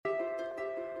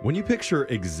When you picture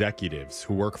executives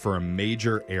who work for a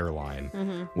major airline,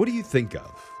 what do you think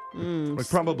of? Like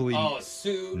probably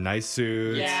suit. nice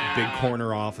suits, Yeah. big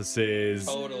corner offices,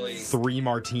 Totally. 3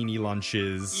 martini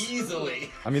lunches.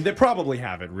 Easily. I mean, they probably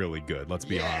have it really good, let's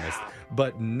be honest.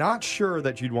 But not sure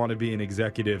that you'd want to be an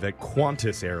executive at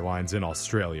Qantas Airlines in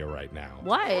Australia right now.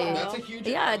 Why? That's a huge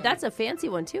Yeah, airline. that's a fancy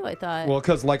one too, I thought. Well,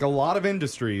 because like a lot of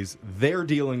industries, they're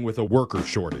dealing with a worker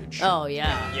shortage. Oh,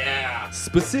 yeah. Yeah.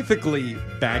 Specifically,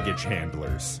 baggage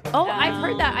handlers. Oh, I've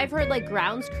heard that. I've heard like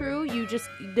grounds crew,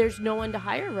 there's no one to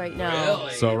hire right now.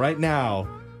 Really? So right now,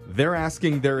 they're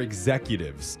asking their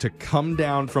executives to come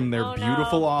down from their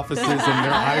beautiful offices in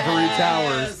their ivory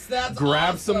towers, that's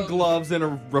grab awesome. some gloves and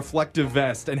a reflective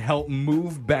vest, and help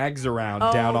move bags around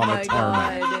down on the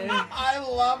tarmac. I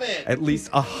love it. At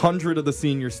least 100 of the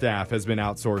senior staff has been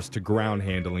outsourced to ground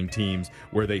handling teams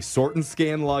where they sort and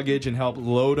scan luggage and help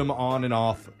load them on and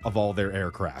off of all their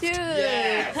aircraft. Dude,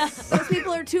 Yes. those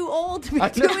people are too old to be I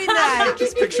know. doing that.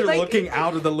 Just picture Like- looking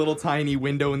out of the little tiny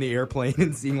window in the airplane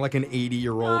and seeing like an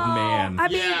 80-year-old man. I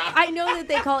mean, Yeah. I know that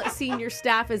they call it senior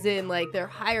staff as in like they're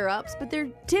higher ups, but they're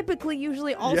typically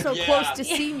usually also Yeah. close to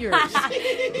seniors.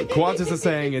 Qantas is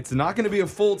saying it's not going to be a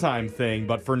full-time thing,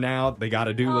 but for now, they got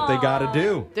to do what they got to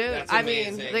do. Dude, That's I mean,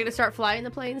 amazing. they're going to start flying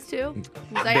the planes too?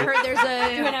 'Cause I heard there's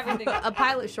Doing everything. a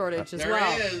pilot shortage as There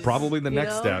well. is. Probably the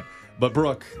next know? step. But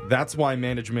Brooke, that's why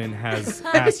management has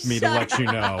asked me to let you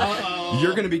know.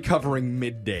 You're going to be covering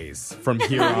middays from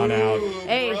here on out.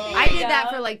 Hey, Bro. I did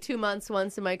that for like 2 months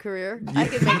once in my career. I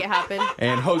could make it happen.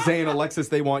 And Jose and Alexis,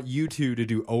 they want you two to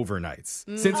do overnights.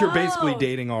 Since you're basically Oh.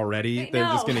 dating already, they're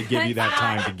just No. going to give you that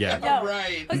time together. No.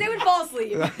 Right. Jose would fall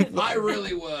asleep. I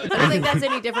really would. I don't think that's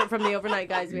any different from the overnight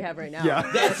guys we have right now. Yeah.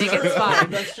 I think it's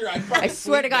fine. That's true. I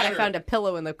swear to God, I found a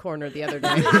pillow in the corner the other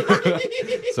day.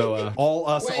 So all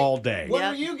us Wait, all day. What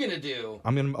Yeah. are you gonna do?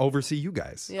 I'm going to oversee you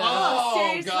guys. Yeah. Oh,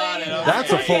 seriously? got it. Okay.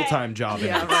 That's a full-time job in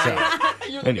Yeah, itself.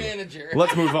 You're the Anyway, manager.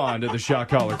 let's move on to the shot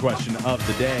caller question of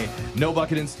the day. No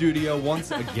Bucket in studio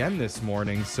once again this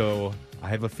morning, so I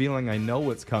have a feeling I know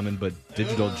what's coming, but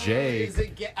Digital J, Is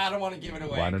it I don't want to give it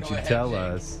away. why don't Go you ahead, tell Jake.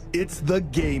 us? It's the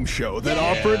game show that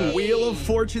offered Wheel of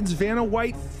Fortune's Vanna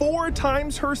White 4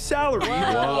 times her salary.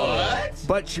 What?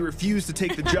 But she refused to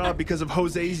take the job because of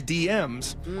Jose's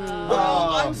DMs.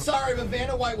 Well, I'm sorry, but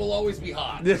Vanna White will always be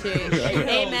hot. She knows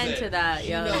Amen it. to that, She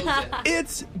yeah. knows it.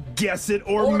 It's Guess It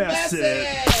or Mess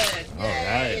It. All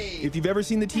right. If you've ever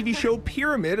seen the TV show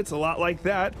Pyramid, it's a lot like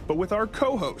that, but with our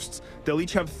co-hosts. They'll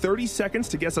each have 30 seconds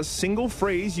to guess a single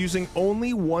phrase using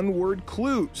only one-word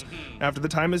clues. After the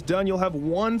time is done, you'll have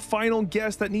one final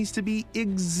guess that needs to be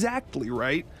exactly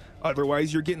right.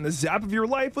 Otherwise, you're getting the zap of your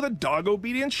life with a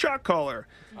dog-obedient shot caller.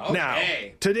 Okay. Now,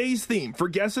 today's theme for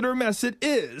Guess It or Mess It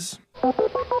is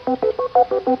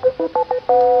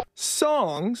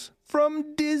songs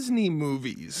from Disney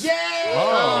movies. Yay!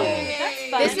 That's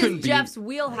fun. This couldn't is be- Jeff's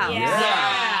wheelhouse.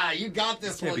 Yeah, you got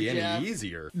this Can't one, be any Jeff.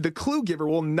 easier. The clue giver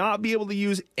will not be able to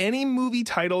use any movie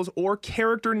titles or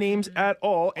character names at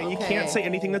all, and you can't say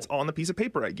anything that's on the piece of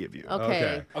paper I give you.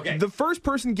 Okay. Okay. The first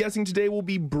person guessing today will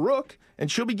be Brooke,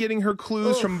 and she'll be getting her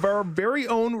clues from our very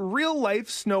own real-life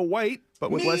Snow White,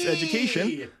 but with less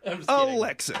education, I'm just kidding.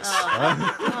 Alexis.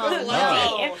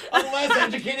 Wow. A less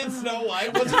educated Snow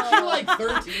White. Wasn't she like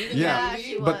 13 in Yeah. the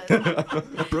She movie?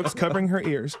 was. Brooke's covering her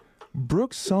ears.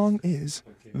 Brooke's song is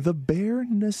The Bare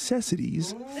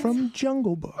Necessities from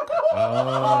Jungle Book. All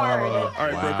right,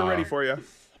 Brooke, we're ready for you.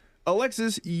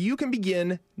 Alexis, you can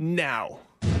begin now.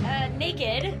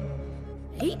 Naked.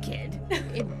 Naked?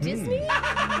 In Disney?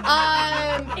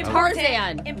 Important.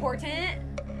 Tarzan. Important.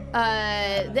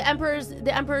 The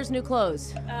Emperor's New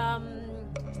Clothes. I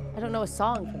don't know a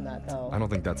song from that though. I don't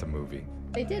think that's a movie.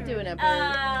 They did do an Emperor.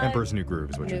 Emperor's New Groove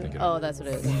is what you're thinking of. Oh, that's what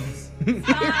it is. Tigers.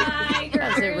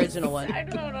 That's the original one. I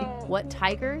don't know. What,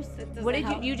 tigers? doesn't What did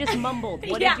help. you just mumbled?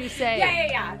 What Yeah. did you say?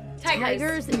 Yeah.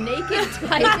 Tigers. Naked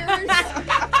tigers?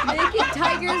 Naked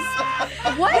tigers?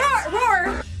 What?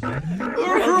 Roar.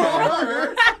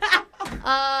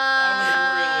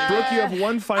 Brooke, you have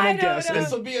one final I don't guess, know. and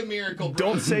This will be a miracle. Bro.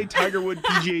 don't say Tiger Wood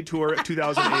PGA Tour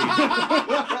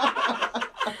 2008.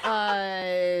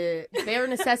 Bare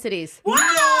necessities. Shut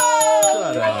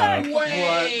up.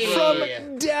 Way.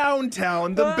 From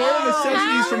Downtown, the Bare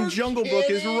Necessities from Jungle Book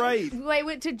is right. I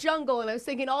went to jungle and I was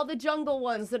thinking all the jungle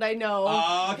ones that I know.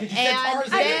 Because you said and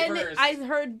Tarzan then first. I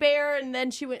heard bear and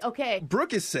then she went, okay.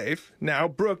 Brooke is safe. Now,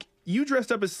 Brooke, you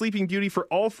dressed up as Sleeping Beauty for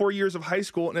all 4 years of high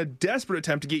school in a desperate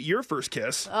attempt to get your first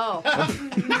kiss. Oh,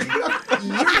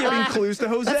 You're giving clues to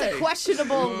Jose. that's a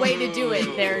questionable way to do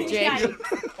it there, Jake.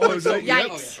 Jose,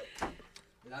 Yikes.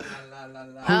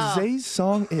 Jose's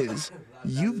song is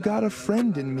You've Got a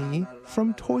Friend in Me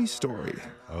from Toy Story.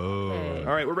 Oh, All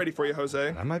right, we're ready for you,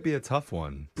 Jose. that might be a tough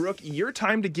one. Brooke, your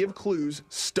time to give clues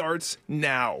starts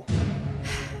now.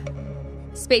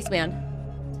 Spaceman.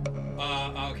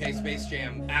 Okay, Space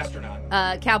Jam.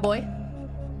 Astronaut. Cowboy.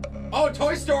 Oh,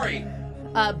 Toy Story.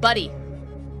 Buddy.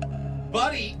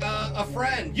 Buddy, a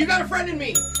friend. You got a friend in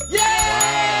me.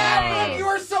 Yeah! You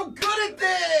are so good at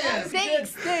this.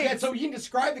 Thanks. Yeah, so you can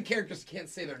describe the characters, can't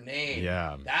say their name.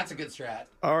 Yeah. That's a good strat.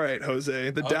 All right,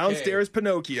 Jose, the Okay. downstairs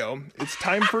Pinocchio. It's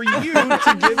time for you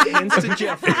to give hints to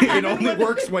Jeffrey. It only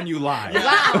works when you lie.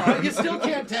 Wow, you still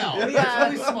can't tell. It's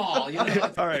really small. You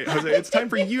know? All right, Jose, it's time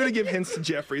for you to give hints to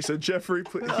Jeffrey. So, Jeffrey,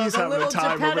 he's having a little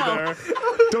time Geppetto. over there.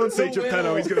 Don't say The Geppetto,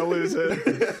 will. he's going to lose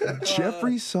it.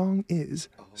 Jeffrey's song is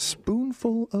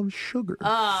Spoonful of Sugar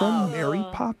from Mary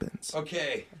Poppins.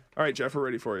 Okay. All right, Jeff, we're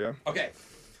ready for you. Okay.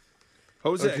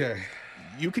 Jose, Okay.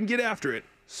 you can get after it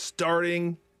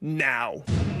starting now.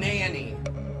 Nanny.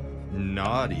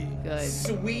 Naughty. Good.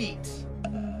 Sweet.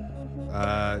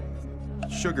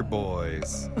 Sugar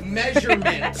Boys.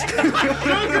 Measurement.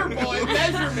 Sugar boy,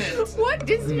 measurement. What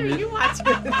Disney are you watching?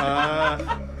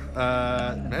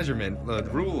 Measurement.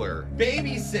 Ruler.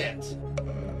 Babysit.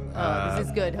 This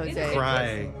is good, Jose.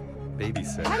 Cry.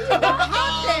 Babysit.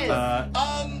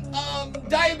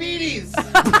 Diabetes.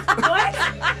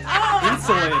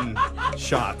 Insulin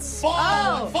shots.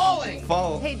 Falling.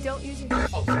 Fall. Hey, don't use your...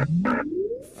 All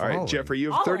right, Falling. Jeffrey,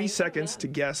 you have 30 seconds to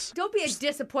guess. Don't be a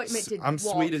disappointment to I'm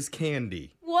Walt. sweet as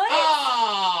candy. What?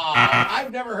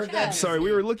 I've never heard that. Sorry,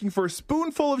 we were looking for a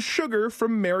spoonful of sugar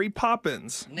from Mary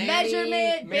Poppins. Nanny,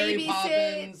 Measurement, Mary babysit.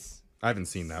 Poppins. I haven't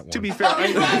seen that one. To be fair,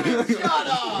 Shut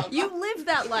up. You lived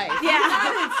that life. Yeah. You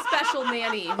had a special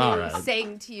nanny who All right.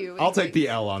 sang to you. I'll take the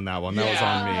L on that one. That was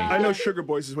on me. I know Sugar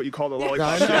Boys is what you call the lollipop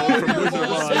I know. shell from Wizard of Sugar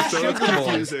Oz, so it's Boys.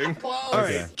 confusing. Close. All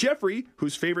right, Okay. Jeffrey,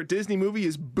 whose favorite Disney movie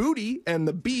is Booty and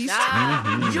the Beast,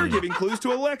 you're giving clues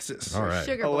to Alexis. All right.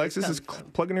 Sugar Boys Alexis comes is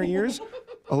from. plugging her ears.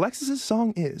 Alexis's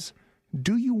song is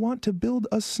Do You Want to Build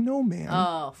a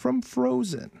Snowman from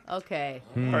Frozen. Okay.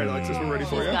 All right, Alexis, we're ready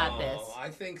for She's you. got this. Oh, I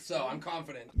think so. I'm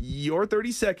confident. Your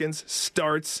 30 seconds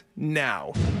starts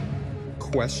now.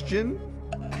 Question?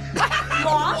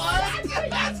 What?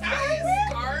 That's how you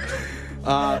start?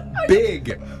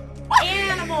 Big.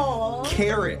 Animal.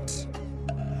 Carrot.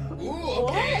 Ooh,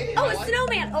 okay. Oh, I a like-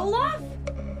 snowman. Olaf.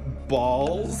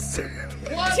 Balls.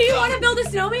 What Do you the- want to build a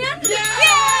snowman? How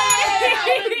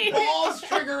did balls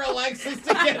trigger Alexis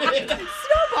to get it?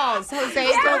 Snowballs,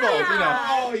 Jose. Snowballs, you know.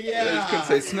 Oh, yeah. Could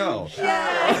say snow.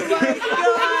 Carrot.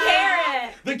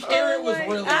 The carrot was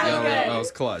really good. That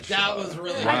was clutch. That was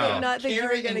really Wow. good. did not think you were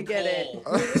Carrot gonna and get it.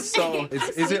 coal. So,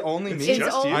 is it only me? It's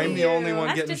just you. I'm the only one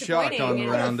That's getting shocked on the disappointing.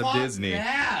 round of Fuck Disney.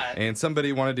 that. And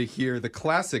somebody wanted to hear the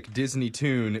classic Disney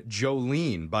tune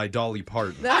Jolene by Dolly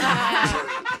Parton.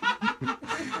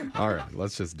 All right,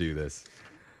 let's just do this.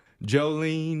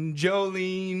 Jolene,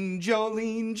 Jolene,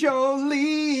 Jolene,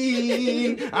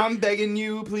 Jolene. I'm begging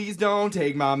you, please don't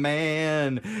take my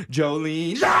man.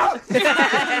 Jolene.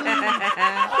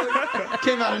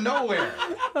 Came out of nowhere.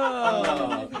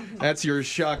 That's your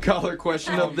shock collar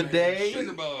question of the day.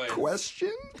 Sugar boy.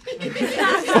 Question?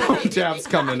 Phone tap's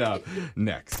coming up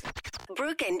next.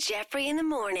 Brooke and Jeffrey in the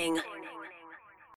morning.